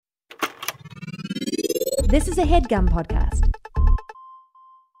This is a HeadGum podcast.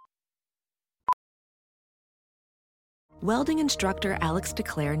 Welding instructor Alex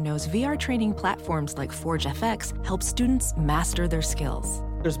DeClaire knows VR training platforms like Forge FX help students master their skills.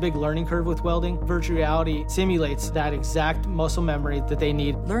 There's a big learning curve with welding. Virtual reality simulates that exact muscle memory that they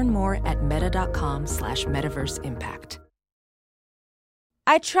need. Learn more at meta.com/metaverseimpact.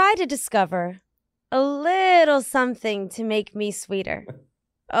 I try to discover a little something to make me sweeter.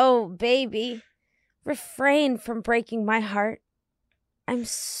 Oh, baby, refrain from breaking my heart. I'm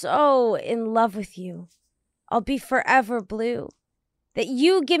so in love with you. I'll be forever blue. That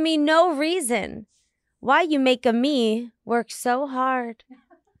you give me no reason why you make a me work so hard.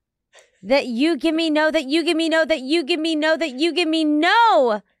 That you give me no, that you give me no, that you give me no, that you give me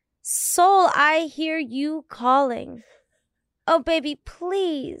no. Soul, I hear you calling. Oh, baby,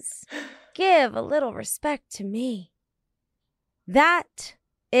 please give a little respect to me. That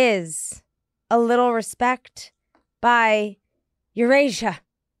is A Little Respect by Eurasia.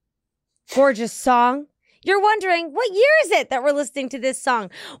 Gorgeous song. You're wondering, what year is it that we're listening to this song?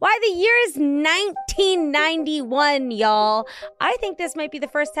 Why, the year is 1991, y'all. I think this might be the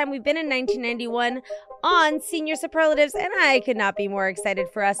first time we've been in 1991 on Senior Superlatives, and I could not be more excited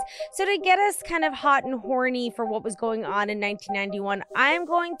for us. So to get us kind of hot and horny for what was going on in 1991, I'm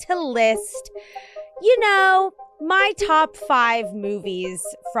going to list, my top 5 movies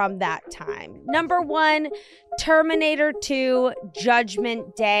from that time. Number 1, Terminator 2,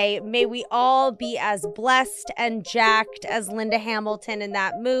 Judgment Day. May we all be as blessed and jacked as Linda Hamilton in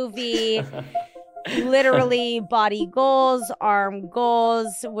that movie. Literally, body goals, arm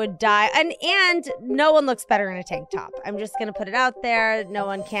goals, would die. And no one looks better in a tank top. I'm just going to put it out there. No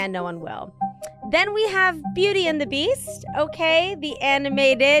one can, no one will. Then we have Beauty and the Beast, okay? The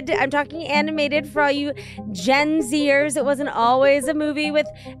animated. I'm talking animated for all you Gen Zers. It wasn't always a movie with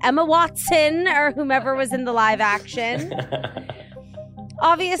Emma Watson or whomever was in the live action.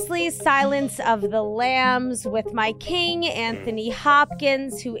 Obviously, Silence of the Lambs with my king, Anthony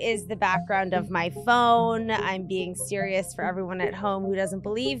Hopkins, who is the background of my phone. I'm being serious for everyone at home who doesn't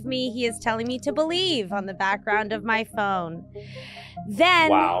believe me. He is telling me to believe on the background of my phone.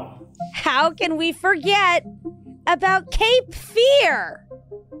 Then, wow. How can we forget about Cape Fear?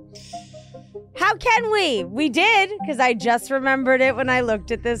 How can we? We did, because I just remembered it when I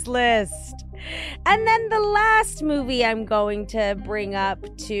looked at this list. And then the last movie I'm going to bring up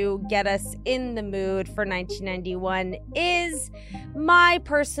to get us in the mood for 1991 is my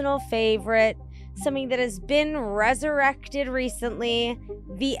personal favorite, something that has been resurrected recently,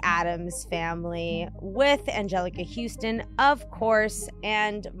 The Addams Family, with Angelica Houston, of course,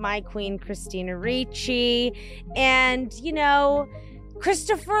 and my queen, Christina Ricci, and,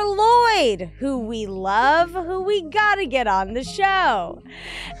 Christopher Lloyd, who we love, who we gotta get on the show.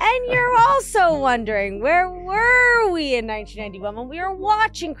 And you're also wondering, where were we in 1991 when we were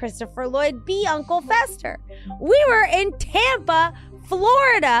watching Christopher Lloyd be Uncle Fester? We were in Tampa,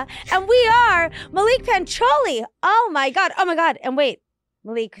 Florida, and we are Maulik Pancholy. Oh my God. And wait,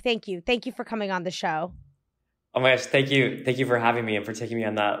 Maulik, thank you. Thank you for coming on the show. Oh my gosh, thank you. Thank you for having me and for taking me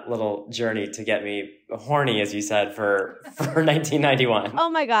on that little journey to get me horny, as you said, for 1991. Oh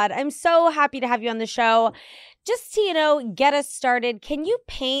my God, I'm so happy to have you on the show. Just to, get us started, can you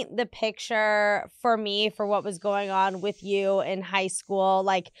paint the picture for me for what was going on with you in high school?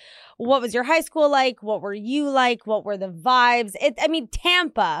 Like, what was your high school like? What were you like? What were the vibes?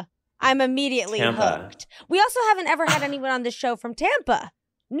 Tampa, I'm immediately hooked. We also haven't ever had anyone on the show from Tampa.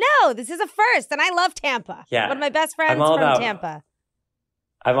 No, this is a first, and I love Tampa. Yeah, one of my best friends from Tampa.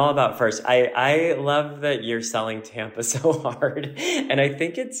 I'm all about first. I love that you're selling Tampa so hard, and I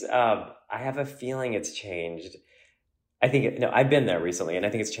think it's. I have a feeling it's changed. I've been there recently, and I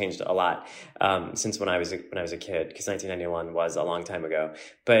think it's changed a lot since when I was a kid, because 1991 was a long time ago.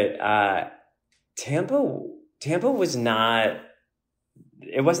 But Tampa was not.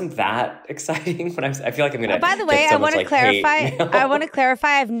 It wasn't that exciting when I feel like I'm gonna. By the way, I want to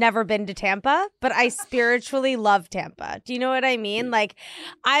clarify. I've never been to Tampa, but I spiritually love Tampa. Do you know what I mean? Like,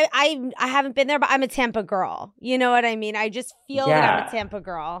 I haven't been there, but I'm a Tampa girl. You know what I mean? I just feel like I'm a Tampa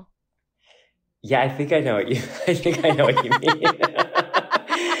girl. Yeah, I think I know what you mean.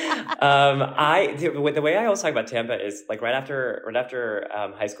 The way I always talk about Tampa is like right after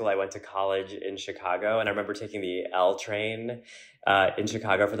high school, I went to college in Chicago, and I remember taking the L train in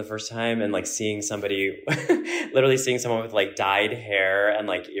Chicago for the first time, and like seeing someone with like dyed hair and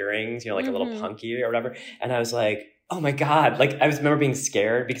like earrings, like a little punky or whatever, and I was like, Oh my God. Like I remember being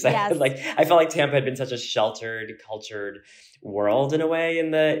scared because Yes. I felt like Tampa had been such a sheltered, cultured world in a way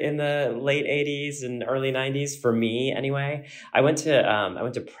in the late 80s and early 90s for me anyway. I went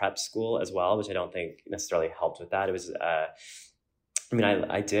to prep school as well, which I don't think necessarily helped with that. It was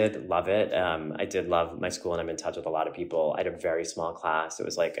I did love it. I did love my school, and I'm in touch with a lot of people. I had a very small class. It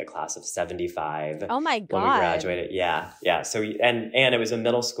was like a class of 75. Oh my God. When we graduated. Yeah. Yeah. So, and it was a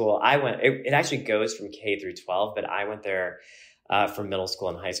middle school. It actually goes from K through 12, but I went there for middle school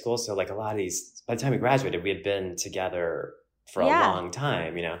and high school. So like a lot of these, by the time we graduated, we had been together for a long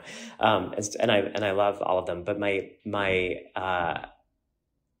time, you know? And I love all of them, but my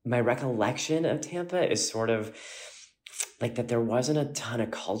recollection of Tampa is sort of like that there wasn't a ton of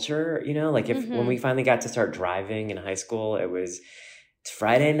culture, you know, like when we finally got to start driving in high school, it's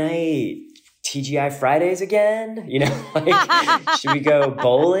Friday night, TGI Fridays again, you know, like should we go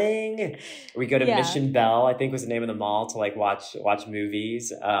bowling? We go to Mission Bell, I think was the name of the mall, to like watch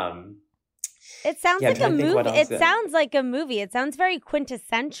movies. It sounds like a movie. It sounds like a movie. It sounds very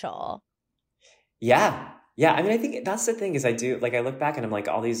quintessential. Yeah. Yeah. I mean, I think that's the thing is I look back and I'm like,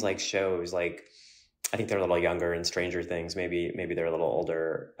 all these like shows, like, I think they're a little younger in Stranger Things. Maybe they're a little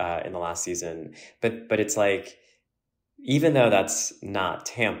older in the last season. But it's like, even though that's not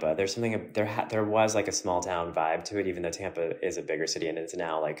Tampa, there's something there was like a small town vibe to it. Even though Tampa is a bigger city and it's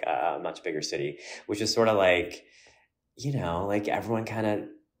now like a much bigger city, which is sort of like, you know, like everyone kind of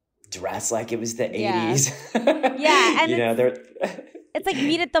dressed like it was the 80s. Yeah, and you know, it's like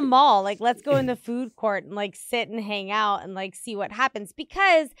meet at the mall. Like, let's go in the food court and like sit and hang out and like see what happens,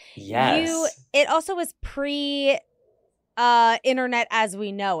 because it also was pre internet as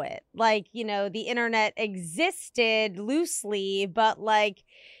we know it. Like, you know, the internet existed loosely, but like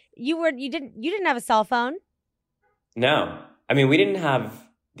you didn't have a cell phone. No, I mean, we didn't have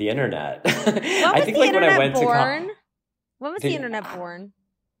the internet. I think like when I went born? When was the internet born?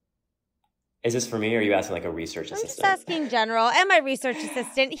 Is this for me, or are you asking like a research assistant? I'm just asking general. And my research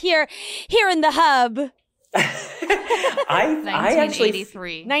assistant here in the hub.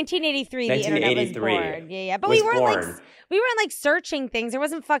 1983. 1983, the internet was born. Yeah. But we weren't like searching things. There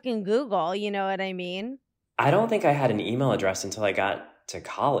wasn't fucking Google, you know what I mean? I don't think I had an email address until I got to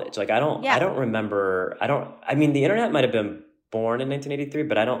college. Like I don't remember. I mean, the internet might have been born in 1983,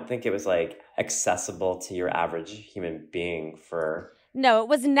 but I don't think it was like accessible to your average human being for... No, it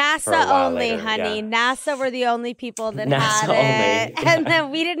was NASA only, later, honey. yeah. NASA were the only people that NASA had it. only, yeah. And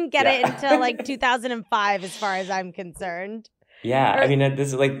then we didn't get it until like 2005, as far as I'm concerned. Yeah, I mean, this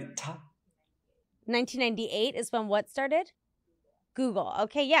is like... 1998 is when what started? Google.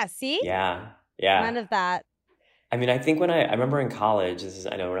 Okay, yeah, see? Yeah. None of that. I mean, I think when I remember in college,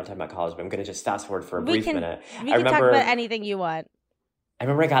 I know we're not talking about college, but I'm going to just fast forward for a brief minute. We can talk about anything you want. I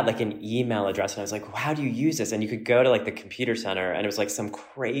remember I got like an email address and I was like, well, how do you use this? And you could go to like the computer center and it was like some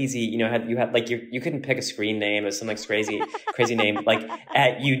crazy, you know, you had like, you couldn't pick a screen name. It was some like crazy name, like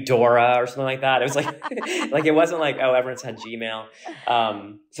at Eudora or something like that. It was like, like, it wasn't like, oh, everyone's had Gmail.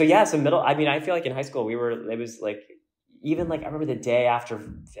 I feel like in high school it was like, even like, I remember the day after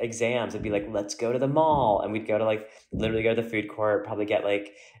exams, it'd be like, let's go to the mall. And we'd go to like, literally go to the food court, probably get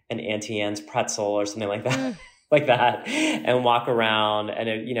like an Auntie Anne's pretzel or something like that. Like that, and walk around, and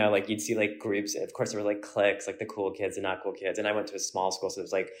it, you know, like you'd see like groups. Of course, there were like cliques, like the cool kids and not cool kids. And I went to a small school, so it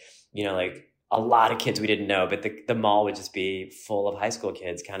was like, you know, like a lot of kids we didn't know, but the mall would just be full of high school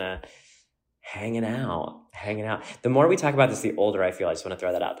kids, kind of hanging out. The more we talk about this, the older I feel. I just want to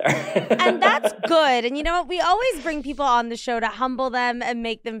throw that out there. And that's good. And you know what? We always bring people on the show to humble them and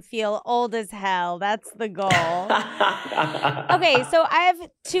make them feel old as hell. That's the goal. Okay, so I have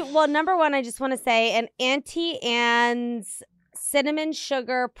two. Well, number one, I just want to say an Auntie Anne's cinnamon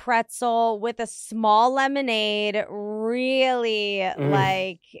sugar pretzel with a small lemonade. Really,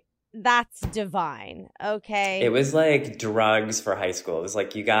 like... That's divine. Okay. It was like drugs for high school. It was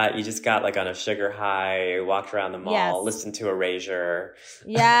like you just got like on a sugar high, walked around the mall, listened to Erasure.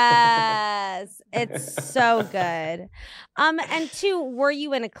 Yes. It's so good. And two, were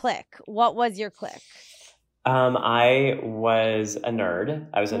you in a clique? What was your clique? I was a nerd.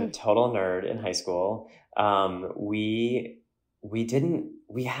 I was a total nerd in high school.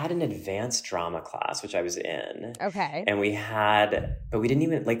 We had an advanced drama class, which I was in. Okay. And but we didn't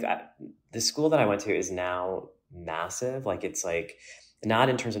even, like, the school that I went to is now massive. Like, it's like, not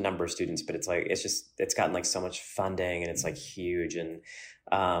in terms of number of students, but it's like, it's gotten like so much funding and it's like huge. And,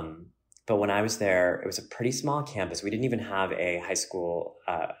 but when I was there, it was a pretty small campus. We didn't even have a high school,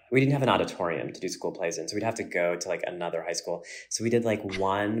 we didn't have an auditorium to do school plays in. So we'd have to go to like another high school. So we did like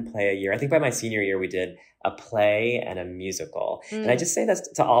one play a year. I think by my senior year, we did a play and a musical. And I just say that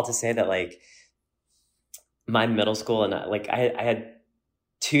to say that like my middle school, and like I had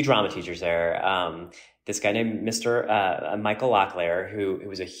two drama teachers there. This guy named Mr. Michael Locklear, who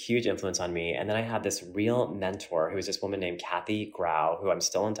was a huge influence on me. And then I had this real mentor who was this woman named Kathy Grau, who I'm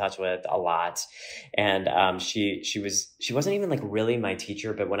still in touch with a lot. And she wasn't even like really my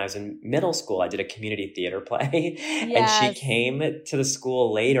teacher, but when I was in middle school, I did a community theater play. Yes. And she came to the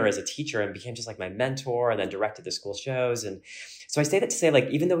school later as a teacher and became just like my mentor, and then directed the school shows. And so I say that to say, like,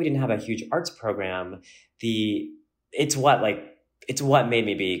 even though we didn't have a huge arts program, it's what made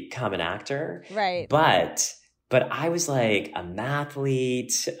me become an actor. Right. But I was like a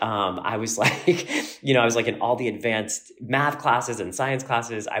mathlete. I was like, I was like in all the advanced math classes and science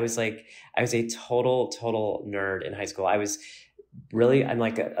classes. I was a total nerd in high school. I'm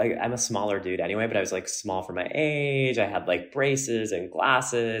a smaller dude anyway, but I was like small for my age. I had like braces and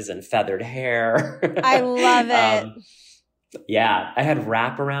glasses and feathered hair. I love it. Yeah, I had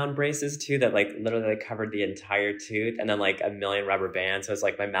wraparound braces too that like literally like covered the entire tooth, and then like a million rubber bands. So it's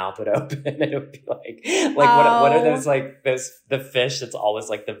like my mouth would open and it would be like what are those, like the fish that's always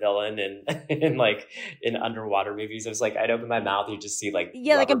like the villain in like in underwater movies? It was like I'd open my mouth, you just see like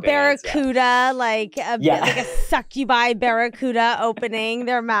like a bands. barracuda, like a succubi barracuda opening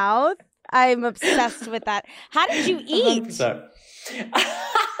their mouth. I'm obsessed with that. How did you eat? 100%.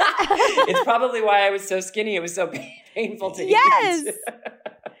 It's probably why I was so skinny. It was so painful to eat. Yes.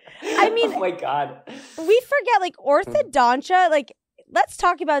 I mean, oh my God. We forget, like, orthodontia, like, let's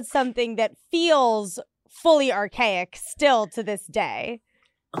talk about something that feels fully archaic still to this day.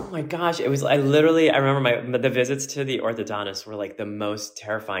 Oh my gosh. I remember the visits to the orthodontist were like the most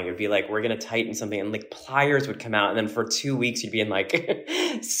terrifying. It'd be like, we're going to tighten something, and like pliers would come out. And then for 2 weeks, you'd be in like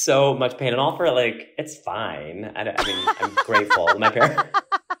so much pain, and all for like, it's fine. I mean, I'm grateful.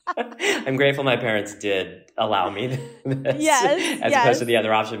 I'm grateful my parents did allow me this as opposed to the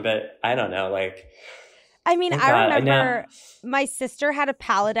other option. But I don't know, like. I mean, I remember my sister had a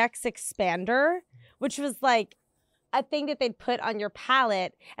Paladex expander, which was like a thing that they'd put on your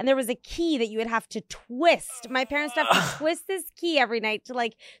palate, and there was a key that you would have to twist. My parents would have to twist this key every night to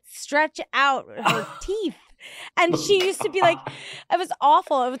like stretch out her teeth. And she used to be like, it was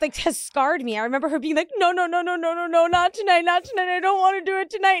awful. It was like, just scarred me. I remember her being like, no, not tonight. I don't want to do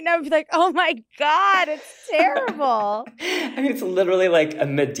it tonight. And I would be like, oh my God, it's terrible. I mean, it's literally like a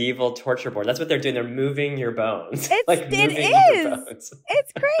medieval torture board. That's what they're doing. They're moving your bones. It is.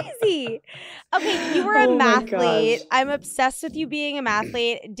 It's crazy. Okay, you were a mathlete. I'm obsessed with you being a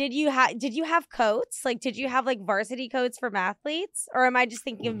mathlete. Did you have coats? Like, did you have like varsity coats for mathletes? Or am I just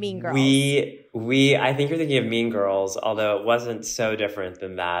thinking of Mean Girls? I think you're thinking of Mean Girls, although it wasn't so different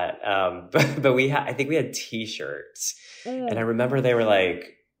than that. But I think we had T-shirts, and I remember they were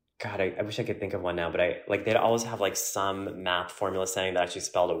like, God, I wish I could think of one now, but they'd always have like some math formula saying that actually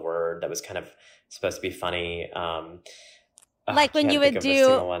spelled a word that was kind of supposed to be funny. Like when you would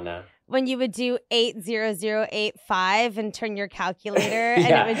do 80085 and turn your calculator, and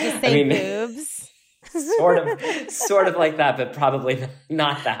it would just say boobs. Sort of like that, but probably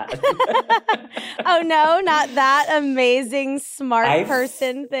not that. Oh no, not that amazing smart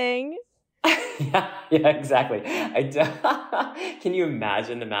person thing. Yeah, exactly. Can you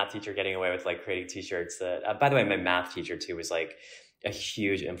imagine the math teacher getting away with like creating T-shirts that? By the way, my math teacher too was like a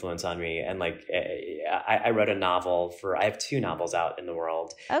huge influence on me, and like I wrote a novel I have 2 novels out in the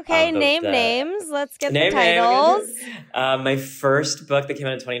world. Okay, name names. Let's get the titles. My first book that came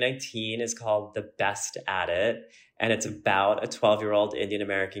out in 2019 is called The Best at It, and it's about a 12-year-old Indian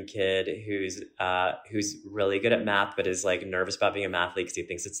American kid who's really good at math, but is like nervous about being a mathlete because he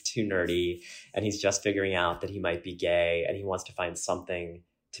thinks it's too nerdy, and he's just figuring out that he might be gay, and he wants to find something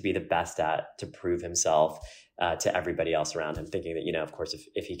to be the best at to prove himself to everybody else around him, thinking that, of course,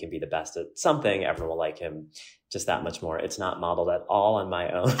 if he can be the best at something, everyone will like him just that much more. It's not modeled at all on my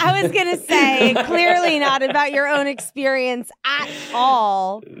own. I was going to say, clearly not about your own experience at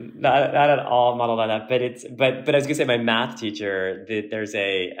all. Not at all modeled on that. But I was going to say, my math teacher, there's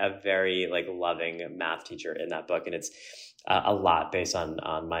a very like loving math teacher in that book. And it's a lot based on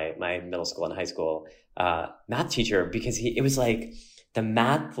my middle school and high school math teacher, because it was like the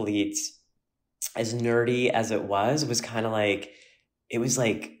mathletes, as nerdy as it was kind of like, it was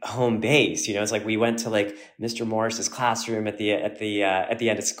like home base, It's like we went to like Mr. Morris's classroom at the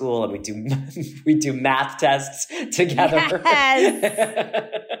end of school, and we do math tests together. Yes.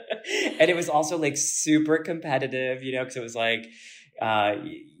 And it was also like super competitive, because it was like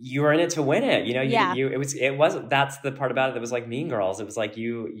you were in it to win it, it wasn't, that's the part about it that was like Mean Girls. It was like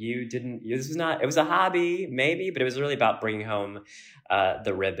it was a hobby maybe, but it was really about bringing home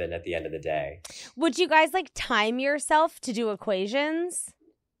the ribbon at the end of the day. Would you guys like time yourself to do equations?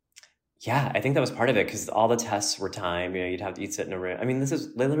 Yeah, I think that was part of it because all the tests were timed. You'd sit in a room. I mean, this is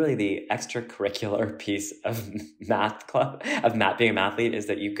literally the extracurricular piece of math club, of being a mathlete, is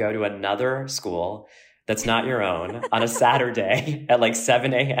that you go to another school that's not your own on a Saturday at like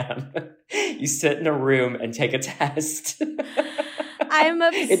 7 a.m. You sit in a room and take a test. I'm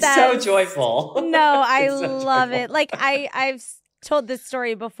obsessed. It's so joyful. No, I love it. Like I've told this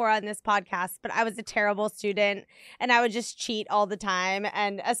story before on this podcast, but I was a terrible student and I would just cheat all the time.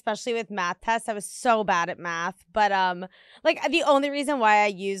 And especially with math tests, I was so bad at math. But like the only reason why I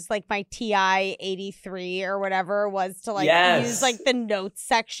used like my TI 83 or whatever was to like use like the notes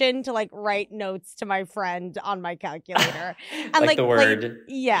section to like write notes to my friend on my calculator. And like the word.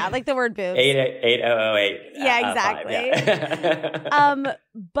 Like the word boobs. 8008. Yeah, exactly.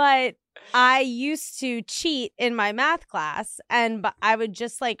 But I used to cheat in my math class, and I would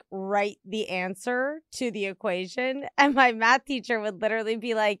just like write the answer to the equation, and my math teacher would literally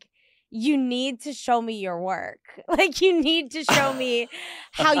be like, you need to show me your work. Like, you need to show me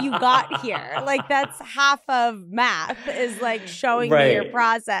how you got here. Like, that's half of math is like showing me your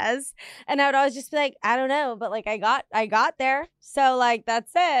process. And I would always just be like, I don't know, but like I got there. So like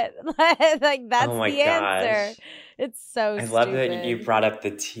that's it. Like that's the answer. It's so stupid. I love that you brought up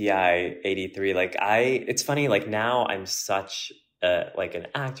the TI 83. Like it's funny, like now I'm such like an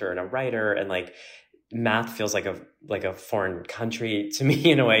actor and a writer, and like math feels like a foreign country to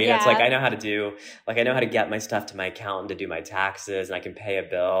me in a way. It's like I know how to get my stuff to my accountant to do my taxes, and I can pay a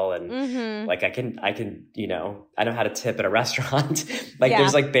bill, and like I can I know how to tip at a restaurant. Like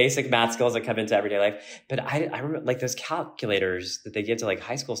there's like basic math skills that come into everyday life. But I remember like those calculators that they give to like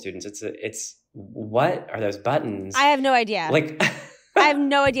high school students. It's what are those buttons? I have no idea. Like I have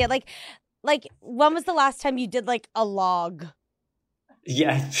no idea. Like when was the last time you did like a log?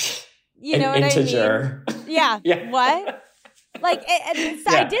 Yeah. You know what integer. I mean? Yeah. What? Like,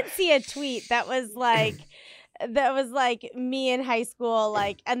 I did see a tweet that was like me in high school,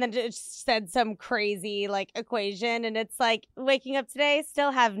 like, and then it just said some crazy like equation, and it's like waking up today,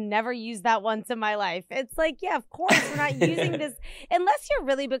 still have never used that once in my life. It's like, yeah, of course we're not using this unless you're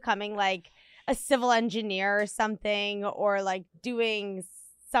really becoming like a civil engineer or something, or like doing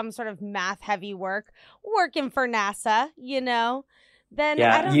some sort of math heavy work, working for NASA, then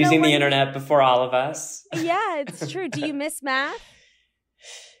I don't using know the internet before all of us. Yeah, it's true. Do you miss math?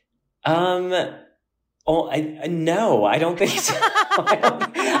 No, I don't think so.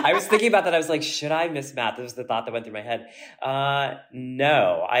 I was thinking about that. I was like, should I miss math? This was the thought that went through my head.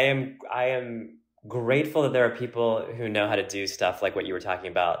 No, I am grateful that there are people who know how to do stuff like what you were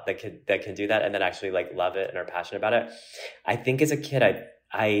talking about that can do that and that actually like love it and are passionate about it. I think as a kid,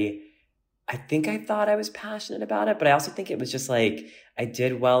 I think I thought I was passionate about it, but I also think it was just like I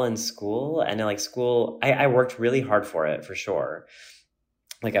did well in school, and like school, I worked really hard for it for sure.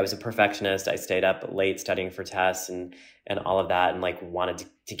 Like I was a perfectionist. I stayed up late studying for tests and all of that, and like wanted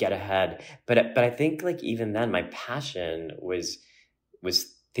to get ahead. But I think like even then my passion was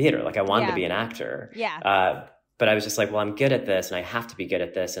theater. Like I wanted to be an actor. Yeah. But I was just like, well, I'm good at this and I have to be good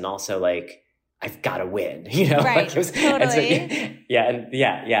at this. And also like, I've got to win, Right, like it was, totally.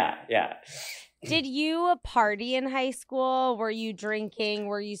 Yeah. Did you party in high school? Were you drinking?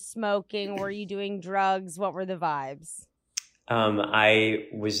 Were you smoking? Were you doing drugs? What were the vibes? I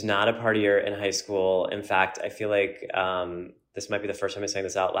was not a partier in high school. In fact, I feel like this might be the first time I'm saying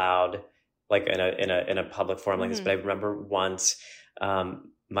this out loud, like in a public forum like this. But I remember once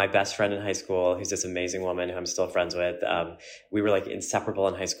my best friend in high school, who's this amazing woman who I'm still friends with, we were like inseparable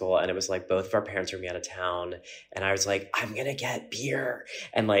in high school. And it was like both of our parents were going to be out of town. And I was like, I'm going to get beer.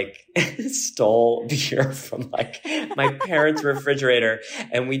 And like stole beer from like my parents' refrigerator.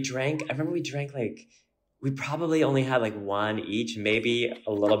 And we drank, I remember we drank like, we probably only had like one each, maybe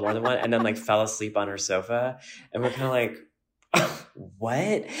a little more than one. And then like fell asleep on her sofa. And we're kind of like, what?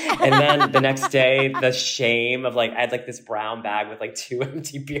 And then the next day, the shame of like, I had like this brown bag with like 2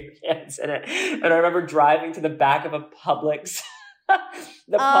 empty beer cans in it. And I remember driving to the back of a Publix,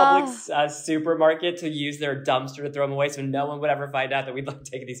 supermarket to use their dumpster to throw them away so no one would ever find out that we'd like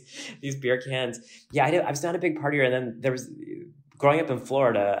taken these beer cans. Yeah, I was not a big partier. And then there was, growing up in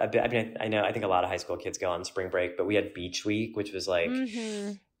Florida, a bit, I mean, I think a lot of high school kids go on spring break, but we had Beach Week, which was like,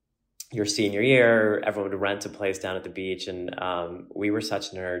 your senior year, everyone would rent a place down at the beach. And we were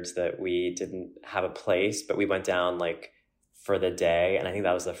such nerds that we didn't have a place, but we went down like for the day. And I think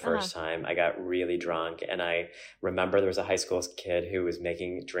that was the first time I got really drunk. And I remember there was a high school kid who was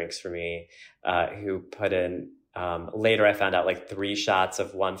making drinks for me, who put in, later I found out like 3 shots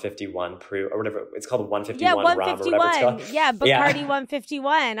of 151 proof or whatever. It's called 151 rum or whatever it's called. Yeah, Bacardi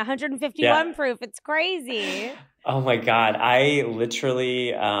 151, 151 proof. It's crazy. Oh my God. I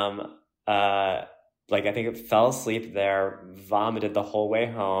literally, like I think it fell asleep there, vomited the whole way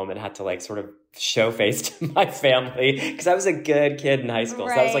home, and had to like sort of show face to my family because I was a good kid in high school.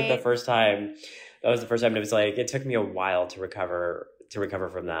 So that was like the first time. That was the first time. And it was like, it took me a while to recover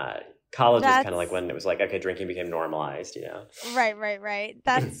from that. College was kind of like when it was like, okay, drinking became normalized, you know? Right.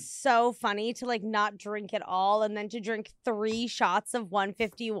 That's so funny to like not drink at all and then to drink 3 shots of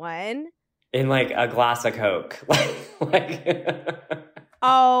 151. In like a glass of Coke.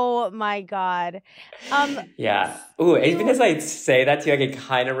 Oh my God. Yeah. Ooh, even as I say that to you, I can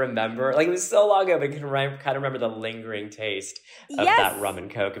kind of remember, like it was so long ago, but I can kind of remember the lingering taste of that rum and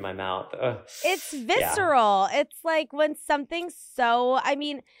Coke in my mouth. Ugh. It's visceral. Yeah. It's like when something's so, I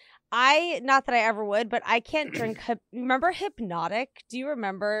mean, not that I ever would, but I can't drink. Remember Hypnotic? Do you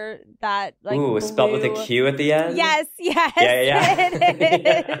remember that? Like, ooh, spelled with a Q at the end? Yes. Yeah.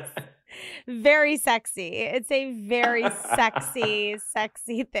 It is. Very sexy. It's a very sexy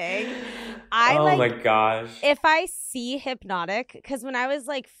thing. Oh my gosh. If I see Hypnotic, because when I was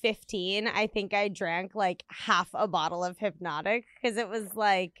like 15, I think I drank like half a bottle of Hypnotic because it was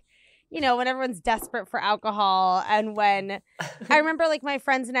like, you know, when everyone's desperate for alcohol. And when I remember like my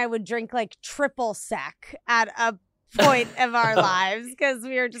friends and I would drink like triple sec at a point of our lives because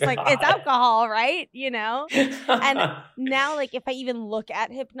we were just like, it's alcohol, right? You know? And now like if I even look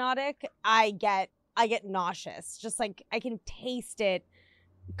at Hypnotic, I get nauseous. Just like I can taste it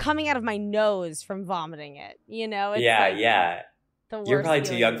coming out of my nose from vomiting it. You know? It's yeah. You're probably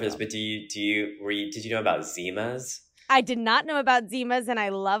too young for this, but did you know about Zimas? I did not know about Zimas, and I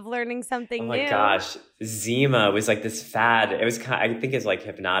love learning something new. Oh my gosh. Zima was like this fad. It was I think it's like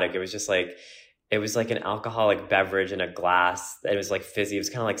Hypnotic. It was just like, it was like an alcoholic beverage in a glass. It was like fizzy. It was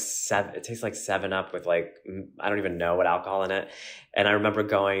kind of like it tastes like 7-Up with like, I don't even know what alcohol in it. And I remember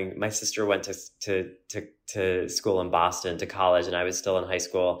my sister went to school in Boston, to college, and I was still in high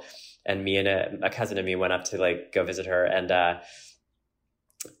school. And me and a cousin of me went up to like go visit her. And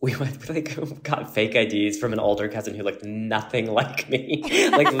we got fake IDs from an older cousin who looked nothing like me.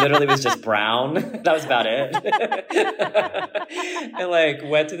 Like literally was just brown. That was about it. And like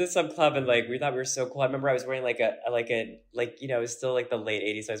went to some club and like we thought we were so cool. I remember I was wearing like you know, it was still like the late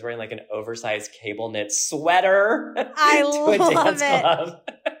 80s. So I was wearing like an oversized cable knit sweater to a dance club.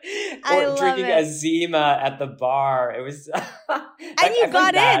 Or drinking a Zima at the bar. It was and you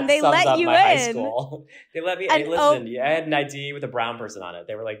got in. They let you in. High school. They let me in. Listen, I had an ID with a brown person on it.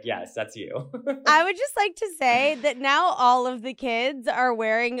 They were like, yes, that's you. I would just like to say that now all of the kids are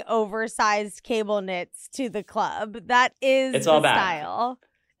wearing oversized cable knits to the club. That is it's all the back. style.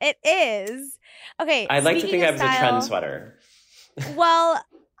 It is. Okay. I'd like to think I was a trend sweater. Well,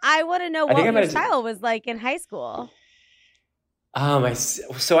 I want to know what your style was like in high school.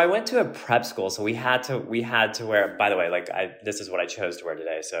 So I went to a prep school, so we had to wear, by the way, like this is what I chose to wear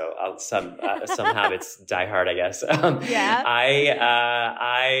today. So some habits die hard, I guess. Yeah.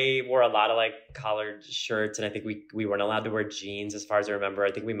 I wore a lot of like collared shirts, and I think we weren't allowed to wear jeans as far as I remember.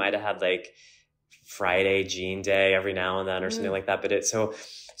 I think we might've had like Friday jean day every now and then or something like that. But so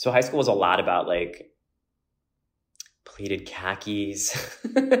high school was a lot about like pleated khakis.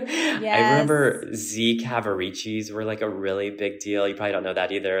 Yes. I remember Z Cavaricis were like a really big deal. You probably don't know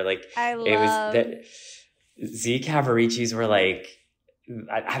that either. Like Z Cavaricis were like,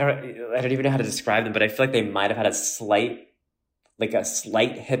 I don't even know how to describe them, but I feel like they might have had a slight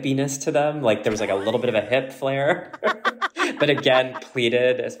hippiness to them. Like there was like a little bit of a hip flare, but again,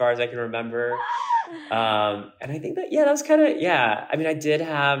 pleated as far as I can remember. And I think that, that was kind of, I mean, I did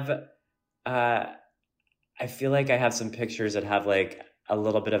have, I feel like I have some pictures that have like a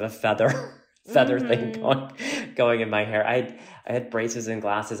little bit of a feather thing going in my hair. I had braces and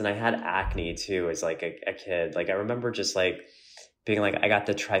glasses, and I had acne too as like a kid. Like I remember just like being like, I got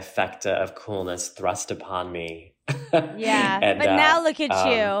the trifecta of coolness thrust upon me. Yeah. And, but now look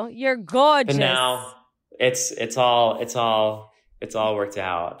at you. You're gorgeous. But now it's all worked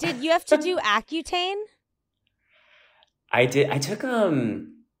out. Did you have to do Accutane? I did. I took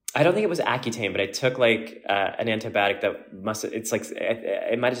I don't think it was Accutane, but I took like an antibiotic that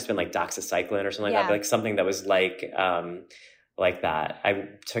it might have just been like doxycycline or something like that, but like something that was like that. I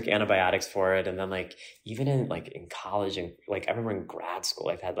took antibiotics for it, and then like even in college and like I remember in grad school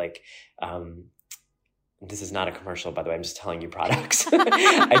I've had like this is not a commercial, by the way. I'm just telling you products.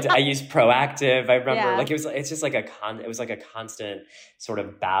 I use Proactive. I remember it's just like it was like a constant sort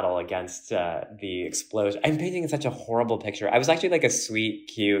of battle against the explosion. I'm painting such a horrible picture. I was actually like a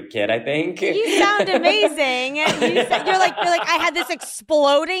sweet, cute kid, I think. You sound amazing. You're like, I had this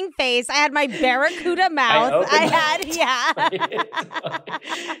exploding face. I had my barracuda mouth.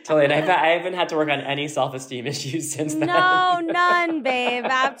 Totally. And I haven't had to work on any self-esteem issues since then. No, none, babe.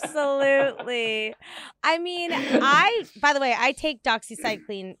 Absolutely. I mean, by the way, I take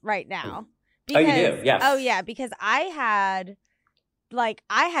doxycycline right now. Because, oh, you do? Yes. Oh, yeah. Because I had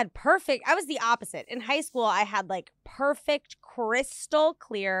perfect, I was the opposite. In high school, I had like perfect, crystal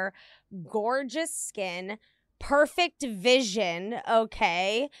clear, gorgeous skin, perfect vision,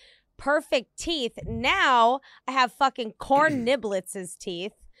 okay? Perfect teeth. Now I have fucking corn niblets'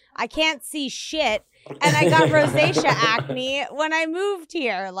 teeth. I can't see shit. And I got rosacea acne when I moved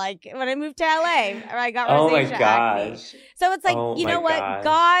here, like when I moved to LA, I got rosacea acne. So it's like, you know what? Gosh.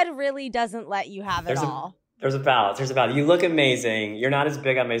 God really doesn't let you have it all. There's a balance. You look amazing. You're not as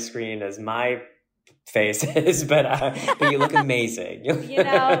big on my screen as my face is, but you look amazing. You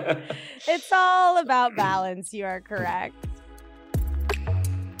know, it's all about balance. You are correct.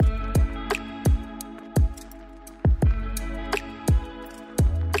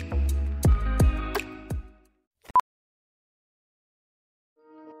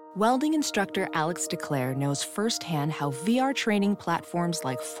 Welding instructor Alex DeClaire knows firsthand how VR training platforms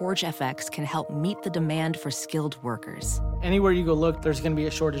like ForgeFX can help meet the demand for skilled workers. Anywhere you go look, there's going to be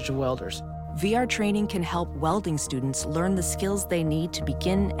a shortage of welders. VR training can help welding students learn the skills they need to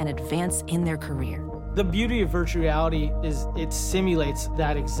begin and advance in their career. The beauty of virtual reality is it simulates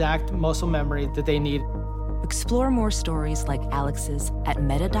that exact muscle memory that they need. Explore more stories like Alex's at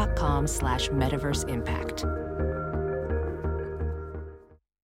meta.com/metaverseimpact.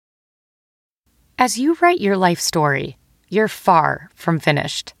 As you write your life story, you're far from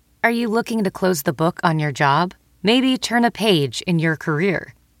finished. Are you looking to close the book on your job? Maybe turn a page in your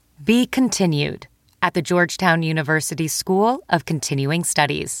career? Be continued at the Georgetown University School of Continuing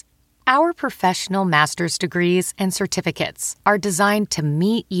Studies. Our professional master's degrees and certificates are designed to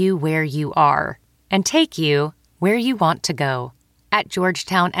meet you where you are and take you where you want to go. At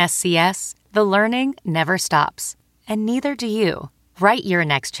Georgetown SCS, the learning never stops, and neither do you. Write your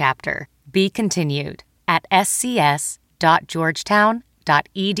next chapter. Be continued at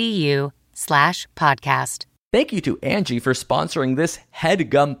scs.georgetown.edu/podcast. Thank you to Angie for sponsoring this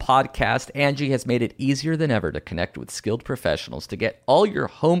HeadGum podcast. Angie has made it easier than ever to connect with skilled professionals to get all your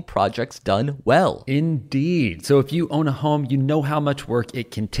home projects done well. Indeed. So if you own a home, you know how much work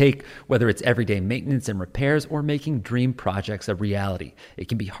it can take, whether it's everyday maintenance and repairs or making dream projects a reality. It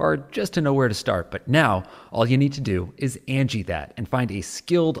can be hard just to know where to start, but now all you need to do is Angie that and find a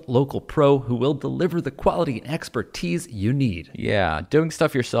skilled local pro who will deliver the quality and expertise you need. Yeah, doing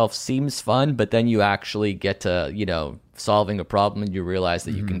stuff yourself seems fun, but then you actually get to, solving a problem and you realize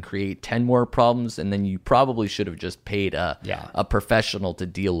that you can create 10 more problems, and then you probably should have just paid a professional to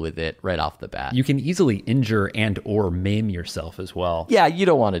deal with it right off the bat. You can easily injure and or maim yourself as well. Yeah, you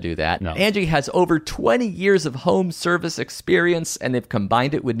don't want to do that. No. Angie has over 20 years of home service experience, and they've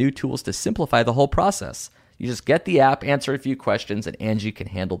combined it with new tools to simplify the whole process. You just get the app, answer a few questions, and Angie can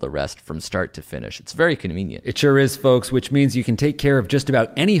handle the rest from start to finish. It's very convenient. It sure is, folks, which means you can take care of just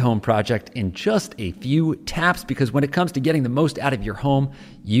about any home project in just a few taps, because when it comes to getting the most out of your home,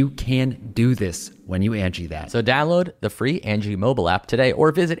 you can do this when you Angie that. So download the free Angie mobile app today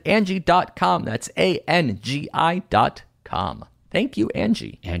or visit Angie.com. That's ANGI.com. Thank you,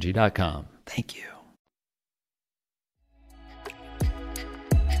 Angie. Angie.com. Thank you.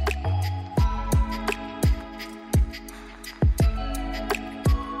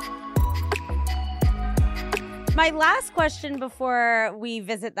 My last question before we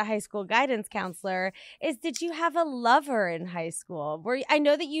visit the high school guidance counselor is, did you have a lover in high school? I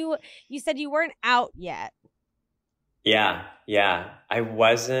know that you said you weren't out yet. Yeah. I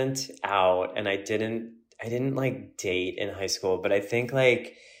wasn't out, and I didn't like date in high school, but I feel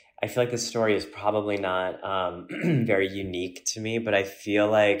like this story is probably not very unique to me, but I feel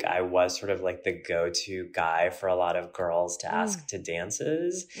like I was sort of like the go-to guy for a lot of girls to ask to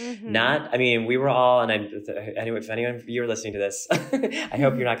dances. Mm-hmm. We were all, and anyway, if anyone of you are listening to this, I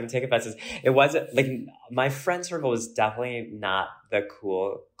hope you're not going to take offenses. It wasn't like my friend circle was definitely not the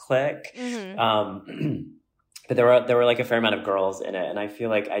cool clique. Mm-hmm. But there were like a fair amount of girls in it, and I feel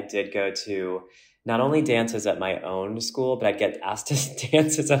like I did go to not only dances at my own school, but I'd get asked to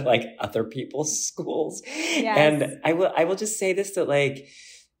dances at like other people's schools. Yes. And I will just say this, that like,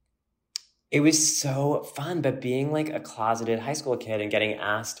 It was so fun, but being like a closeted high school kid and getting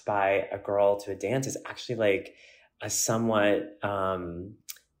asked by a girl to a dance is actually like a somewhat, for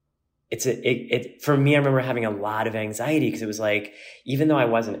me, I remember having a lot of anxiety because it was like, even though I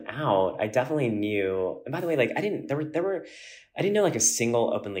wasn't out, I definitely knew, and by the way, like I didn't know like a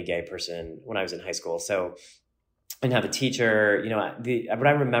single openly gay person when I was in high school. So I didn't have a teacher, what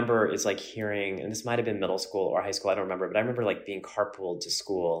I remember is like hearing, and this might've been middle school or high school, I don't remember, but I remember like being carpooled to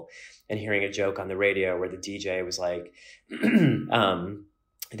school and hearing a joke on the radio where the DJ was like,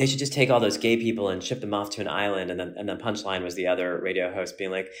 they should just take all those gay people and ship them off to an island. And then punchline was the other radio host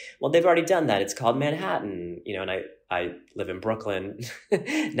being like, well, they've already done that. It's called Manhattan, and I live in Brooklyn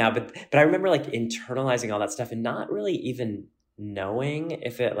now, but I remember like internalizing all that stuff and not really even knowing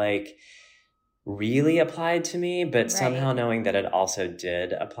if it like really applied to me, but somehow knowing that it also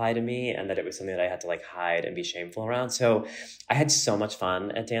did apply to me and that it was something that I had to like hide and be shameful around. So I had so much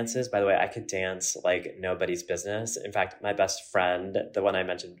fun at dances. By the way, I could dance like nobody's business. In fact, my best friend, the one I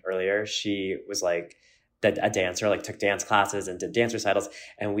mentioned earlier, she was like a dancer, like took dance classes and did dance recitals,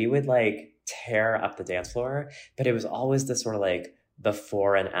 and we would like tear up the dance floor, but it was always the sort of like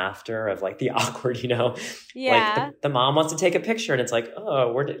before and after of like the awkward, like the mom wants to take a picture and it's like,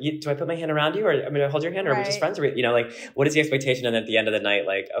 oh, do I put my hand around you, or I'm going to hold your hand, or are we just friends, or like what is the expectation? And at the end of the night,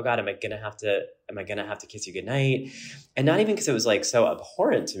 like, oh God, am I going to have to kiss you goodnight? And not even because it was like so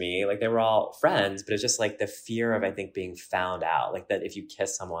abhorrent to me, like they were all friends, but it was just like the fear of, I think, being found out, like that if you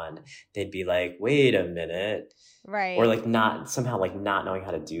kiss someone, they'd be like, wait a minute. Right. Or like not knowing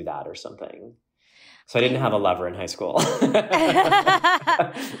how to do that or something. So I didn't have a lover in high school. I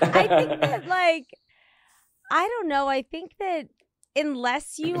think that I don't know. I think that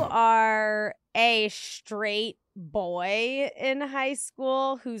unless you are a straight boy in high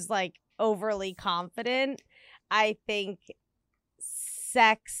school who's like overly confident, I think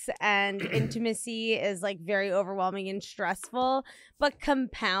sex and intimacy is like very overwhelming and stressful. But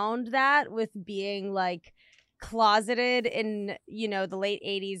compound that with being like closeted in the late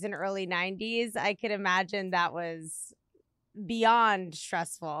 80s and early 90s, I could imagine that was beyond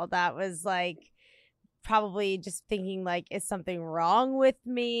stressful. That was like probably just thinking like, is something wrong with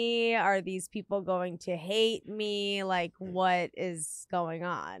me? Are these people going to hate me? Like, what is going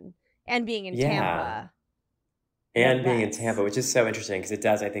on? And being in Tampa. And being in Tampa, which is so interesting because it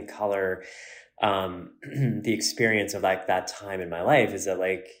does, I think, color the experience of like that time in my life. Is that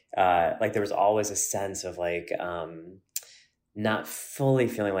like there was always a sense of like not fully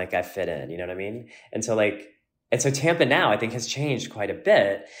feeling like I fit in, you know what I mean? And so Tampa now I think has changed quite a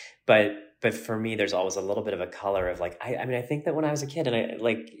bit, but for me there's always a little bit of a color of like I mean I think that when I was a kid, and I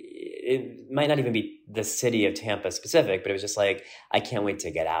like it might not even be the city of Tampa specific, but it was just like I can't wait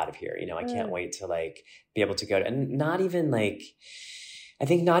to get out of here, I can't wait to like be able to go to, and not even like I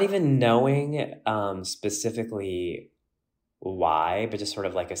think not even knowing specifically why, but just sort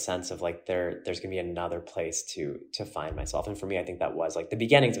of like a sense of like there's going to be another place to find myself. And for me, I think that was like the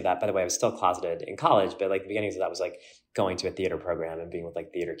beginnings of that. By the way, I was still closeted in college, but like the beginnings of that was like going to a theater program and being with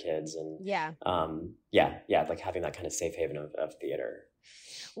like theater kids and like having that kind of safe haven of theater.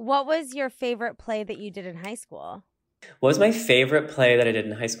 What was your favorite play that you did in high school? What was my favorite play that I did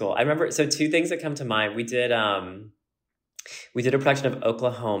in high school? I remember, so two things that come to mind. We did a production of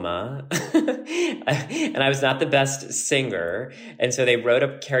Oklahoma and I was not the best singer. And so they wrote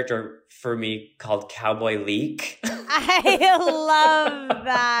a character for me called Cowboy Leak. I love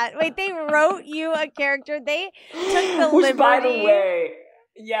that. Wait, they wrote you a character? They took the Which, liberty. by the way,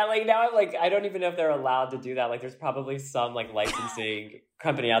 yeah, like now I'm like, I don't even know if they're allowed to do that. Like there's probably some like licensing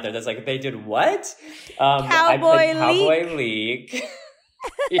company out there that's like, they did what? I played Cowboy Leak.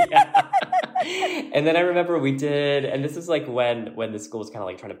 Yeah. And then I remember we did, and this is like when the school was kind of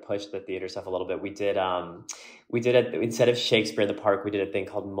like trying to push the theater stuff a little bit. We did instead of Shakespeare in the Park, we did a thing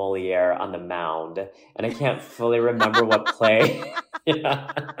called Molière on the Mound, and I can't fully remember what play.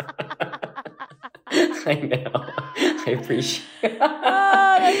 Yeah. I know. I appreciate it.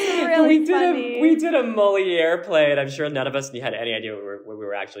 Oh, that's really funny. We did a Molière play, and I'm sure none of us had any idea what we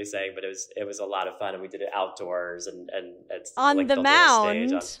were actually saying, but it was a lot of fun, and we did it outdoors and it's on like the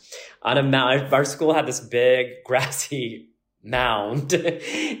mound. On a mound. Our school had this big grassy mound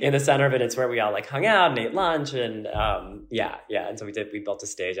in the center of it. It's where we all like hung out and ate lunch, and and so we built a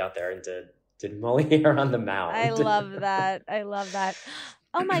stage out there and did Molière on the Mound. I love that.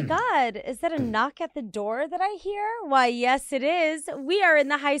 Oh my God, is that a knock at the door that I hear? Why, yes, it is. We are in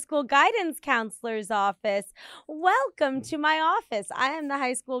the high school guidance counselor's office. Welcome to my office. I am the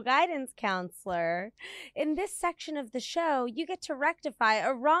high school guidance counselor. In this section of the show, you get to rectify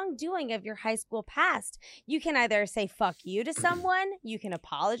a wrongdoing of your high school past. You can either say fuck you to someone, you can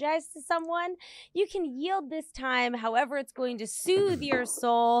apologize to someone, you can yield this time however it's going to soothe your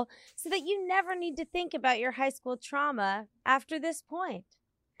soul so that you never need to think about your high school trauma after this point.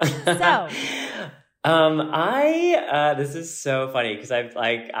 So, this is so funny because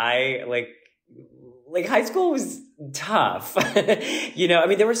I high school was tough. I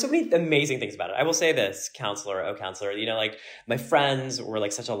mean, there were so many amazing things about it. I will say this, counselor, my friends were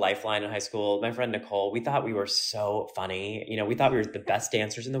like such a lifeline in high school. My friend Nicole, we thought we were so funny. We thought we were the best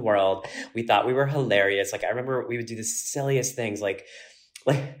dancers in the world. We thought we were hilarious. Like, I remember we would do the silliest things, like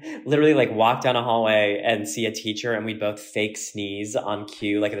literally like walk down a hallway and see a teacher and we'd both fake sneeze on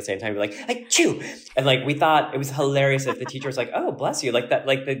cue, like at the same time, we'd be like, chew. And like, we thought it was hilarious if the teacher was like, oh, bless you. Like that,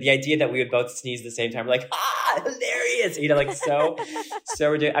 like the idea that we would both sneeze at the same time. We're like, hilarious. Like so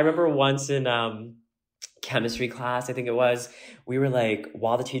ridiculous. I remember once in, chemistry class, I think it was, we were like,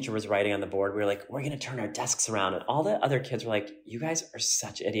 while the teacher was writing on the board, we were like, we're going to turn our desks around. And all the other kids were like, you guys are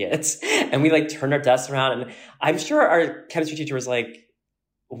such idiots. And we like turned our desks around. And I'm sure our chemistry teacher was like,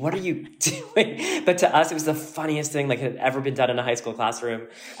 what are you doing? But to us, it was the funniest thing like had ever been done in a high school classroom.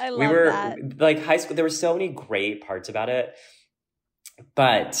 I love that. Like high school, there were so many great parts about it,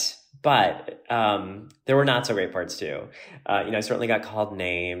 but there were not so great parts too. I certainly got called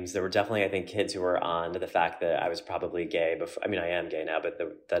names. There were definitely, I think, kids who were on to the fact that I was probably gay before. I mean, I am gay now, but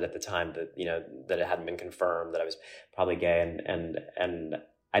that at the time that it hadn't been confirmed that I was probably gay, and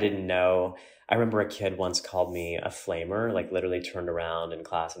I didn't know. I remember a kid once called me a flamer, like literally turned around in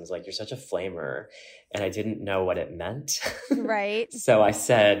class and was like, you're such a flamer. And I didn't know what it meant. Right. So I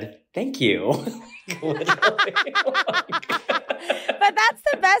said, thank you. But that's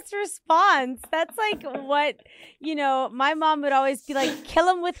the best response. That's like what, my mom would always be like, kill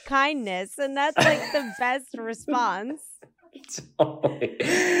him with kindness. And that's like the best response.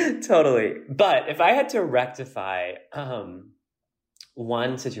 Totally. But if I had to rectify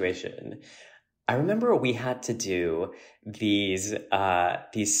one situation, I remember we had to do these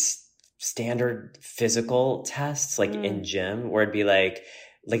standard physical tests, like in gym, where it'd be like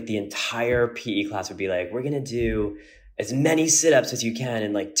the entire PE class would be like, we're going to do as many sit-ups as you can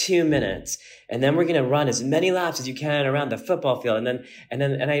in like 2 minutes. And then we're going to run as many laps as you can around the football field. And I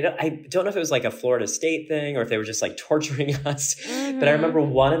don't know if it was like a Florida State thing or if they were just like torturing us. Mm-hmm. But I remember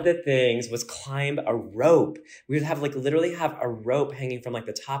one of the things was climb a rope. We would have literally have a rope hanging from like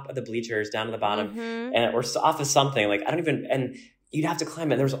the top of the bleachers down to the bottom or off of something. Like, and you'd have to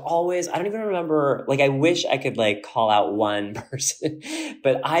climb it. There was always, I don't even remember, I wish I could call out one person,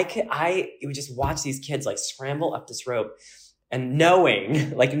 but I would just watch these kids scramble up this rope and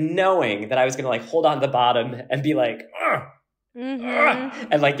knowing that I was going to hold on to the bottom and be like,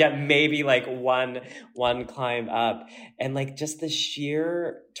 and get maybe one climb up, and just the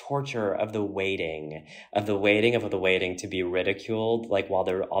sheer torture of the waiting to be ridiculed while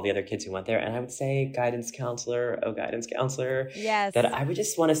there were all the other kids who went there. And I would say, guidance counselor, yes, that I would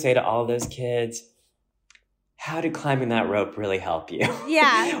just want to say to all those kids, how did climbing that rope really help you?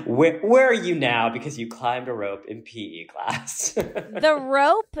 Yeah. Where are you now because you climbed a rope in PE class? The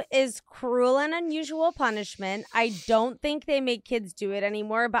rope is cruel and unusual punishment. I don't think they make kids do it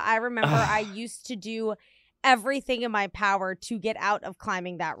anymore, but I remember I used to do everything in my power to get out of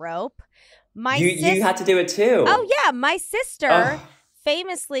climbing that rope. You had to do it too. Oh, yeah. My sister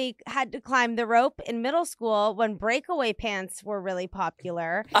famously had to climb the rope in middle school when breakaway pants were really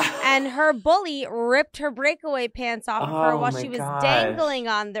popular. And her bully ripped her breakaway pants off of her while she was dangling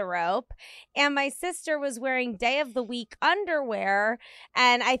on the rope. And my sister was wearing day of the week underwear.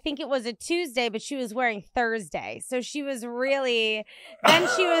 And I think it was a Tuesday, but she was wearing Thursday. So she was really, then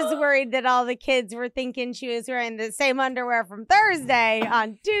she was worried that all the kids were thinking she was wearing the same underwear from Thursday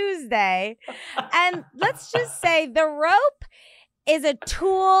on Tuesday. And let's just say the rope is a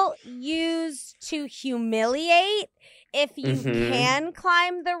tool used to humiliate. If you can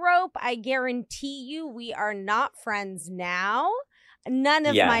climb the rope, I guarantee you we are not friends now. None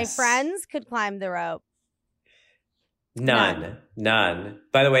of my friends could climb the rope. None.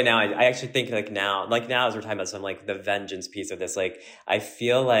 By the way, now I actually think now as we're talking about some the vengeance piece of this, I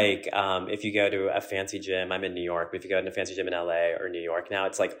feel if you go to a fancy gym, I'm in New York, but if you go to a fancy gym in LA or New York now,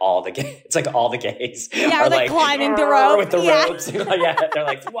 it's all the gays are climbing the rope with the ropes. They're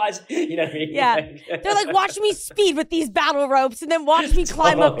like, what? You know what I mean? Yeah. They're like, watch me speed with these battle ropes and then watch me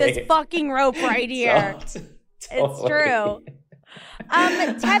climb up this fucking rope right here. Totally. It's true.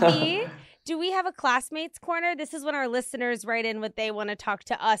 Tebby, do we have a classmates corner? This is when our listeners write in what they want to talk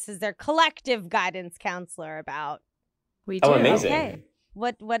to us as their collective guidance counselor about. We do. Oh, amazing. Okay.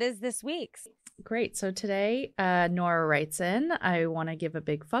 What is this week's? Great. So today, Nora writes in, I want to give a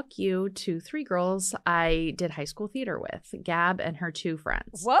big fuck you to 3 girls I did high school theater with, Gab and her 2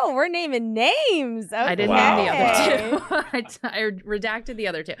 friends. Whoa, we're naming names. Okay. I didn't name the other 2. I redacted the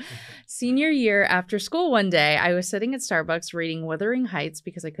other 2. Senior year, after school one day, I was sitting at Starbucks reading Wuthering Heights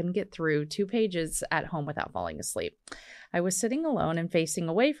because I couldn't get through 2 pages at home without falling asleep. I was sitting alone and facing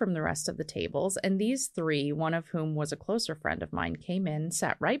away from the rest of the tables, and these 3, one of whom was a closer friend of mine, came in,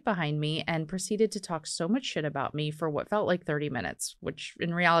 sat right behind me, and proceeded to talk so much shit about me for what felt like 30 minutes, which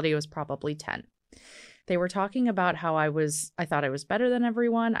in reality was probably 10. They were talking about how I thought I was better than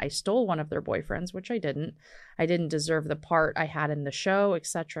everyone. I stole one of their boyfriends, which I didn't. I didn't deserve the part I had in the show,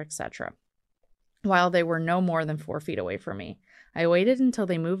 etc., etc. While they were no more than 4 feet away from me. I waited until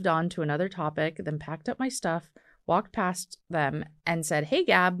they moved on to another topic, then packed up my stuff, walked past them, and said, "Hey,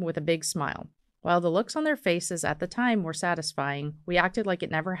 Gab," with a big smile. While the looks on their faces at the time were satisfying, we acted like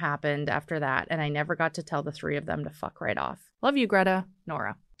it never happened after that, and I never got to tell the 3 of them to fuck right off. Love you, Greta.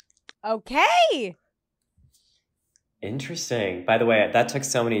 Nora. Okay. Interesting. By the way, that took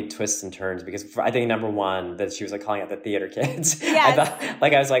so many twists and turns because I think number 1, that she was like calling out the theater kids. Yes.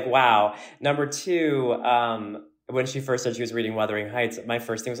 I was like, wow. Number 2, when she first said she was reading Wuthering Heights, my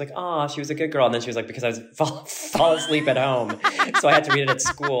first thing was like, oh, she was a good girl. And then she was like, because I was fall asleep at home. So I had to read it at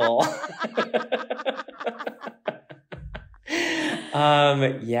school.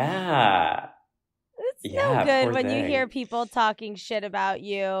 Yeah. It's no good when you hear people talking shit about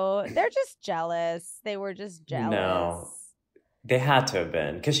you. They're just jealous. They were just jealous. No. They had to have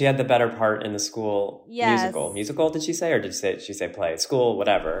been, because she had the better part in the school musical. Musical, did she say? Or did she say play? School,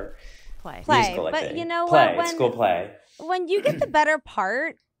 whatever. Play. Musical, I but think. You know play. what? School play. When you get the better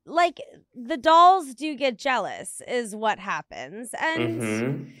part, like the dolls do get jealous is what happens.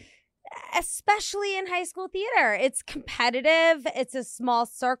 And especially in high school theater, it's competitive. It's a small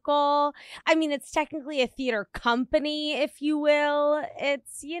circle. I mean, it's technically a theater company, if you will.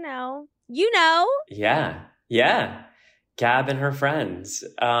 It's, you know. Yeah. Gab and her friends.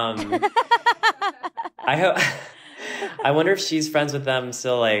 I wonder if she's friends with them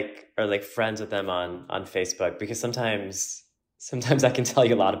still, or friends with them on Facebook, because sometimes I can tell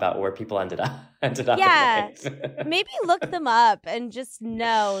you a lot about where people ended up. Yeah, in life. Maybe look them up and just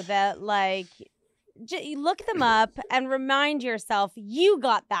know that, look them up and remind yourself you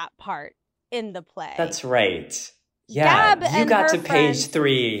got that part in the play. That's right. Yeah, Gab you got to friends. page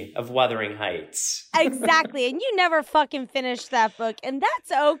 3 of Wuthering Heights. Exactly, and you never fucking finished that book, and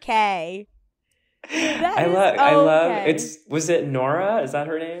that's okay. I love. Was it Nora? Is that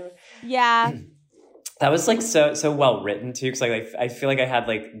her name? Yeah. That was so well written too, because I feel like I had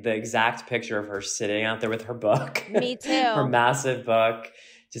the exact picture of her sitting out there with her book. Me too. Her massive book,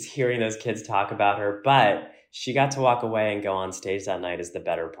 just hearing those kids talk about her. But she got to walk away and go on stage that night is the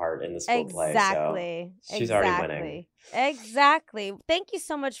better part in the school play. Exactly. So she's already winning. Exactly. Thank you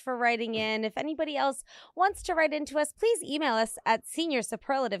so much for writing in. If anybody else wants to write into us, please email us at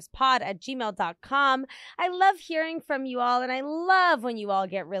seniorsuperlativespod@gmail.com. I love hearing from you all, and I love when you all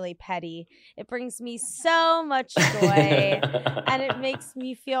get really petty. It brings me so much joy, and it makes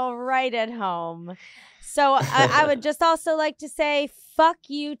me feel right at home. So I would just also like to say, fuck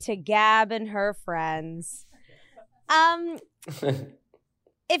you to Gab and her friends.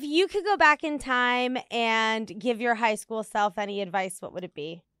 If you could go back in time and give your high school self any advice, what would it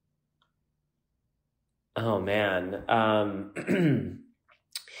be? Oh man. I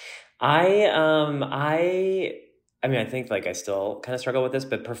think I still kind of struggle with this,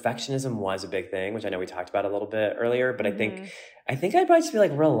 but perfectionism was a big thing, which I know we talked about a little bit earlier, but I think I'd probably just be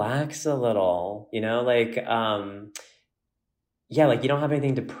relax a little, you know, you don't have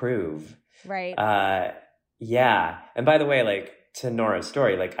anything to prove. Right. Yeah. And by the way, to Nora's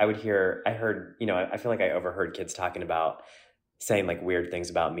story, I heard, I feel like I overheard kids talking about saying weird things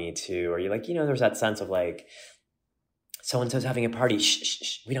about me too. Or there's that sense of so-and-so's having a party.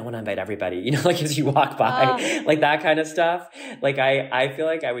 Shh, we don't want to invite everybody, as you walk by, that kind of stuff. I feel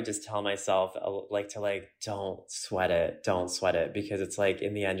like I would just tell myself don't sweat it, because it's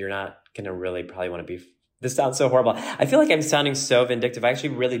in the end, you're not going to really probably want to be. This sounds so horrible. I feel like I'm sounding so vindictive. I actually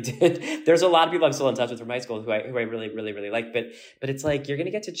really did. There's a lot of people I'm still in touch with from high school who I really, really, really like. But it's you're going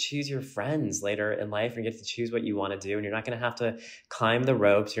to get to choose your friends later in life, and you get to choose what you want to do. And you're not going to have to climb the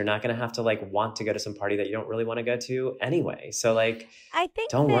ropes. You're not going to have to want to go to some party that you don't really want to go to anyway. So I think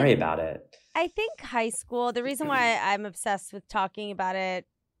don't worry about it. I think high school, the reason why I'm obsessed with talking about it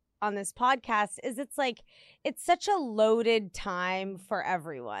on this podcast is it's like it's such a loaded time for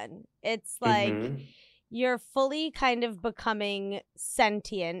everyone. It's like you're fully kind of becoming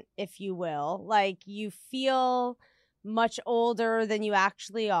sentient, if you will. Like you feel much older than you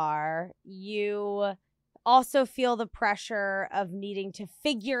actually are. You also feel the pressure of needing to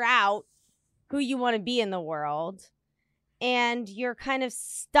figure out who you want to be in the world. And you're kind of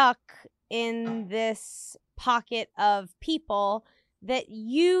stuck in this pocket of people that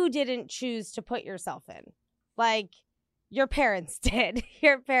you didn't choose to put yourself in. Like your parents did.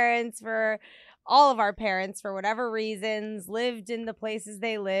 Your parents all of our parents, for whatever reasons, lived in the places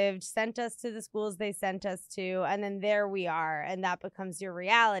they lived, sent us to the schools they sent us to, and then there we are, and that becomes your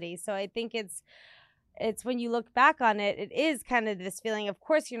reality. So I think it's when you look back on it, it is kind of this feeling, of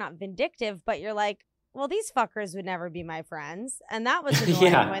course you're not vindictive, but you're like, well, these fuckers would never be my friends. And that was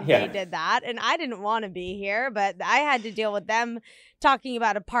annoying when they did that. And I didn't want to be here, but I had to deal with them talking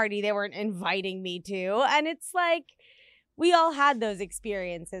about a party they weren't inviting me to. And it's like, we all had those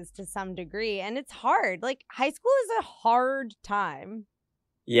experiences to some degree, and it's hard. Like high school is a hard time.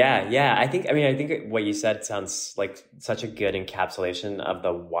 Yeah. I think what you said sounds like such a good encapsulation of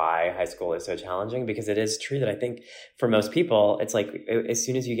the why high school is so challenging, because it is true that I think for most people, it's like as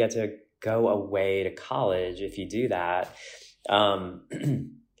soon as you get to go away to college, if you do that,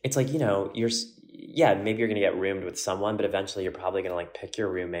 it's like, maybe you're going to get roomed with someone, but eventually you're probably going to like pick your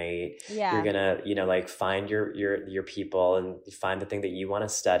roommate. Yeah. You're going to, like find your people and find the thing that you want to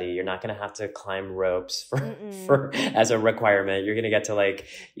study. You're not going to have to climb ropes for as a requirement. You're going to get to like,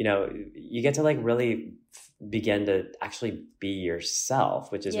 you get to like really begin to actually be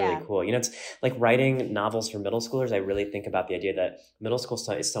yourself, which is really cool. It's like writing novels for middle schoolers. I really think about the idea that middle school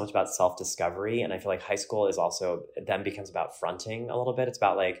is so much about self-discovery. And I feel like high school is also then becomes about fronting a little bit. It's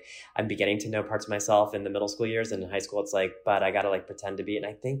about like, I'm beginning to know parts of myself in the middle school years, and in high school, it's like, but I got to like pretend to be. And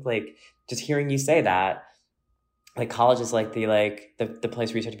I think like just hearing you say that, like college is like the place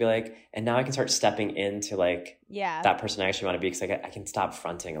where you start to be like, and now I can start stepping into like that person I actually want to be, because I can stop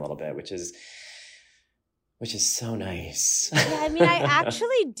fronting a little bit, which is so nice. Yeah, I mean, I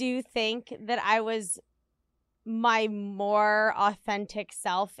actually do think that I was my more authentic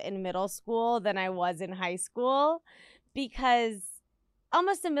self in middle school than I was in high school, because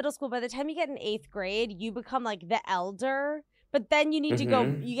almost in middle school, by the time you get in 8th grade, you become like the elder, but then you need to go,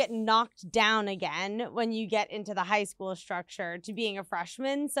 you get knocked down again when you get into the high school structure to being a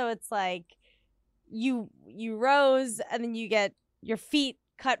freshman. So it's like you rose and then you get your feet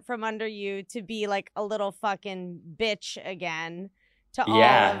cut from under you to be like a little fucking bitch again to all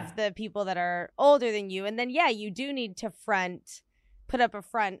of the people that are older than you. And then, you do need to put up a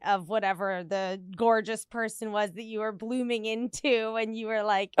front of whatever the gorgeous person was that you were blooming into when you were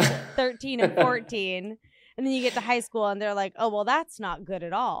like 13 and 14. And then you get to high school and they're like, oh, well, that's not good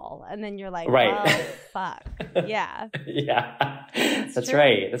at all. And then you're like, well, fuck. Yeah. Yeah. That's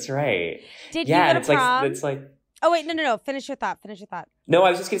right. Did you go to prom? It's like, oh, wait, no. Finish your thought. No, I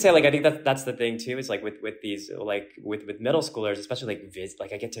was just going to say, like, I think that's the thing, too, is, like, with these, like, with middle schoolers, especially,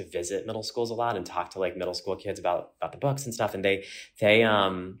 like, I get to visit middle schools a lot and talk to, like, middle school kids about the books and stuff, and they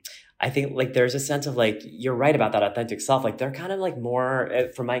I think, like, there's a sense of, like, you're right about that authentic self. Like, they're kind of, like, more,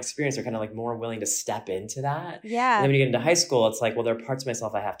 from my experience, they're kind of, like, more willing to step into that. Yeah. And then when you get into high school, it's like, well, there are parts of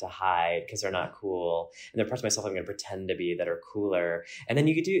myself I have to hide because they're not cool. And there are parts of myself I'm going to pretend to be that are cooler. And then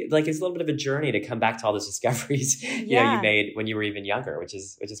you could do, like, it's a little bit of a journey to come back to all those discoveries, you made when you were even younger, which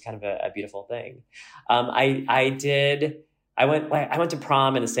is kind of a beautiful thing. I went to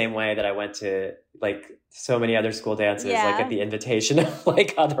prom in the same way that I went to, like, so many other school dances, like at the invitation of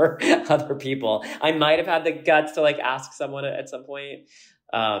like other people. I might have had the guts to like ask someone at some point,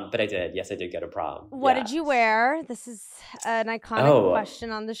 but I did. Yes, I did go to prom. What did you wear? This is an iconic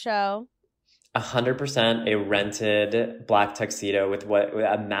question on the show. 100% a rented black tuxedo with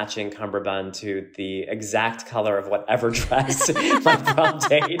a matching cummerbund to the exact color of whatever dress my prom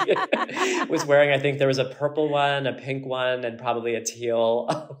date was wearing. I think there was a purple one, a pink one, and probably a teal,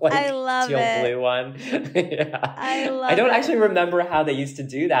 blue one. I don't actually remember how they used to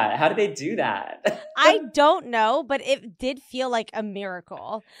do that. How did they do that? I don't know, but it did feel like a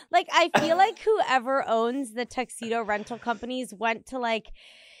miracle. Like, I feel like whoever owns the tuxedo rental companies went to like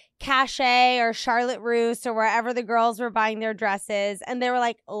Cachet or Charlotte Russe or wherever the girls were buying their dresses, and they were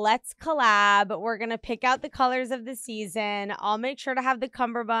like, let's collab. We're gonna pick out the colors of the season. I'll make sure to have the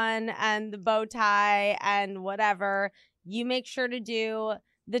cummerbund and the bow tie and whatever. You make sure to do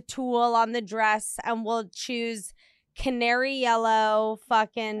the tulle on the dress, and we'll choose canary yellow,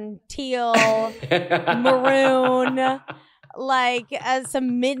 fucking teal, maroon, like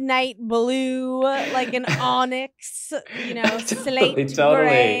some midnight blue, like an onyx, slate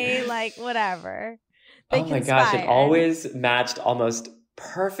gray, like whatever. Oh my gosh, it always matched almost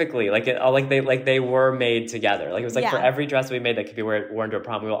perfectly. Like they were made together. Like it was like for every dress we made that could be worn to a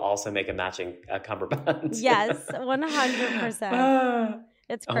prom, we will also make a matching cummerbund. Yes, 100%.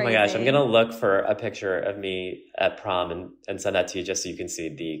 It's crazy. Oh my gosh, I'm gonna look for a picture of me at prom and send that to you just so you can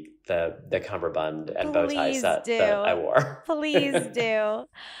see the cummerbund and bow tie set that I wore. Please do.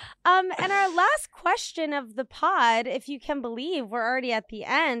 And our last question of the pod, if you can believe we're already at the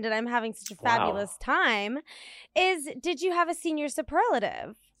end and I'm having such a fabulous time, is did you have a senior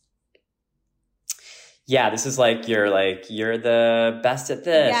superlative? Yeah, this is like you're the best at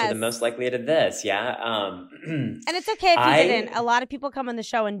this, you're the most likely to this. Yeah. And it's okay if you didn't. A lot of people come on the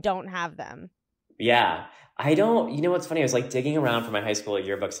show and don't have them. Yeah. I don't, you know what's funny? I was like digging around for my high school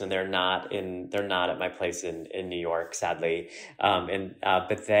yearbooks and they're not at my place in New York, sadly. But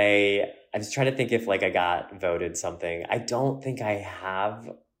I was trying to think if like I got voted something. I don't think I have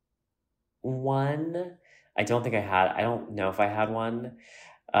one. I don't know if I had one.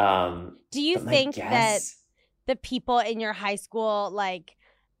 Do you think that the people in your high school like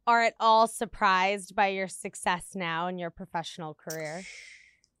are at all surprised by your success now in your professional career?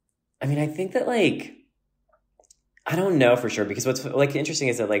 I mean, I think that like, I don't know for sure because what's like interesting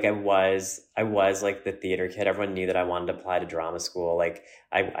is that like I was like the theater kid. Everyone knew that I wanted to apply to drama school. Like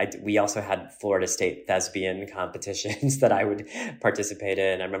we also had Florida State thespian competitions that I would participate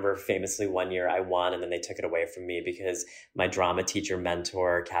in. I remember famously one year I won and then they took it away from me because my drama teacher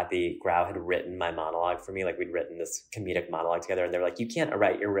mentor, Kathy Grau, had written my monologue for me. Like we'd written this comedic monologue together and they were like, you can't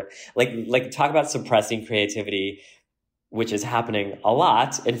write your, like talk about suppressing creativity, which is happening a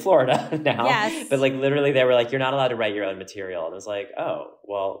lot in Florida now. Yes. But like literally they were like, you're not allowed to write your own material. And I was like, oh,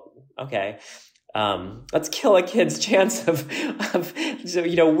 well, okay. Let's kill a kid's chance of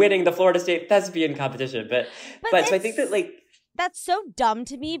winning the Florida State thespian competition. But so I think that like that's so dumb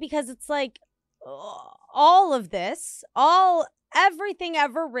to me because it's like all of this, everything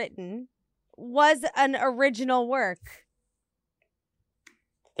ever written was an original work.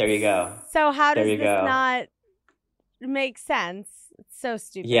 There you go. So how does this not make sense? It's so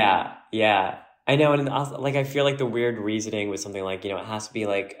stupid. Yeah. I know, and also, like I feel like the weird reasoning was something like, it has to be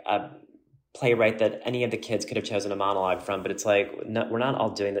like a playwright that any of the kids could have chosen a monologue from, but it's like no, we're not all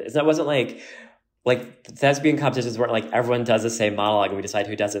doing that. It wasn't like thespian competitions weren't like everyone does the same monologue and we decide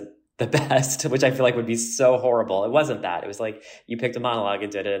who does it the best, which I feel like would be so horrible. It wasn't that. It was like you picked a monologue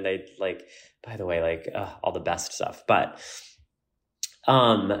and did it, and they like, by the way, like all the best stuff. But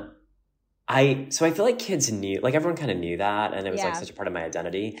so I feel like kids knew, like everyone kind of knew that, and it was like such a part of my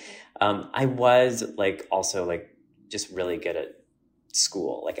identity. I was like also like just really good at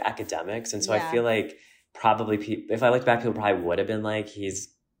school, like academics, and so I feel like probably if I looked back, people probably would have been like, he's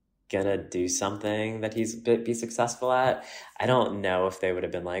gonna do something that he's be successful at. I don't know if they would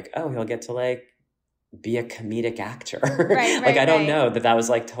have been like, oh, he'll get to like be a comedic actor. Right, like I don't know that was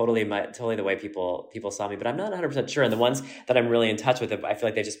like totally the way people saw me, but I'm not 100% sure. And the ones that I'm really in touch with, I feel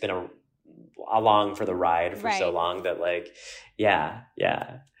like they've just been along for the ride for so long that like, yeah.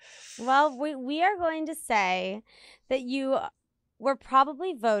 Well, we are going to say that you were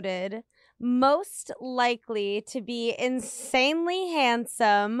probably voted most likely to be insanely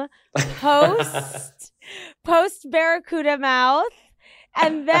handsome post Barracuda Mouth,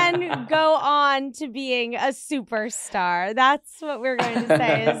 and then go on to being a superstar. That's what we're going to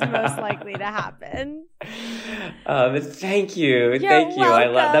say is most likely to happen. Thank you. Thank you. I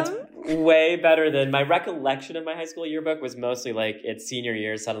love that's way better than my recollection of my high school yearbook was mostly like it's senior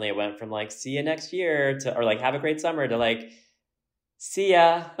year. Suddenly it went from like see you next year to or like have a great summer to like see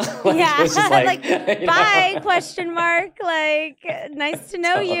ya. Like, yeah. Like bye question mark. Like nice to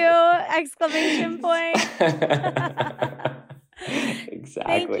know you! Exclamation point.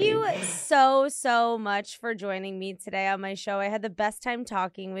 Exactly. Thank you so much for joining me today on my show. I had the best time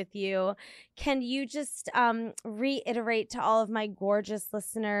talking with you. Can you just reiterate to all of my gorgeous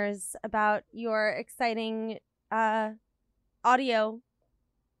listeners about your exciting scripted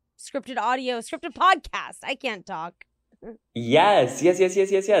podcast? I can't talk. Yes.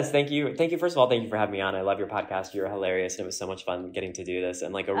 Thank you. First of all, thank you for having me on. I love your podcast. You're hilarious. And it was so much fun getting to do this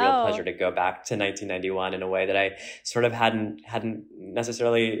and like a real pleasure to go back to 1991 in a way that I sort of hadn't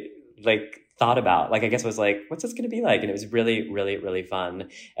necessarily like thought about. Like, I guess it was like, what's this going to be like? And it was really, really, really fun,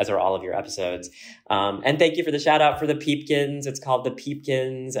 as are all of your episodes. And thank you for the shout out for the Peepkins. It's called the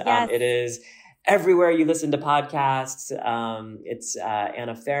Peepkins. Yes. It is everywhere you listen to podcasts. It's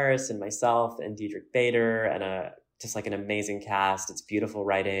Anna Faris and myself and Diedrich Bader and a just like an amazing cast. It's beautiful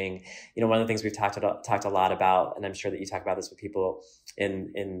writing. You know, one of the things we've talked a lot about, and I'm sure that you talk about this with people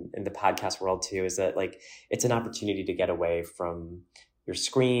in the podcast world too, is that like it's an opportunity to get away from your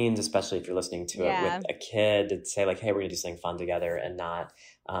screens, especially if you're listening to it with a kid, to say like, hey, we're gonna do something fun together, and not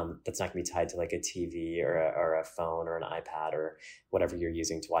that's not gonna be tied to like a TV or a phone or an iPad or whatever you're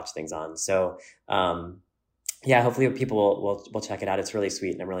using to watch things on. So yeah, hopefully people will check it out. It's really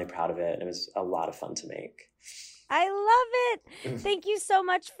sweet and I'm really proud of it. And it was a lot of fun to make. I love it. Thank you so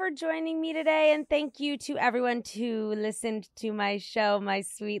much for joining me today. And thank you to everyone who listened to my show, my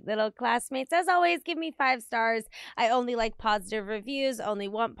sweet little classmates. As always, give me 5 stars. I only like positive reviews, only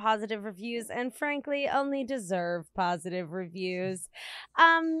want positive reviews, and frankly, only deserve positive reviews.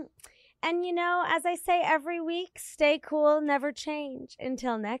 And you know, as I say every week, stay cool, never change.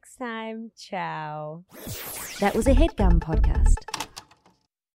 Until next time, ciao. That was a HeadGum podcast.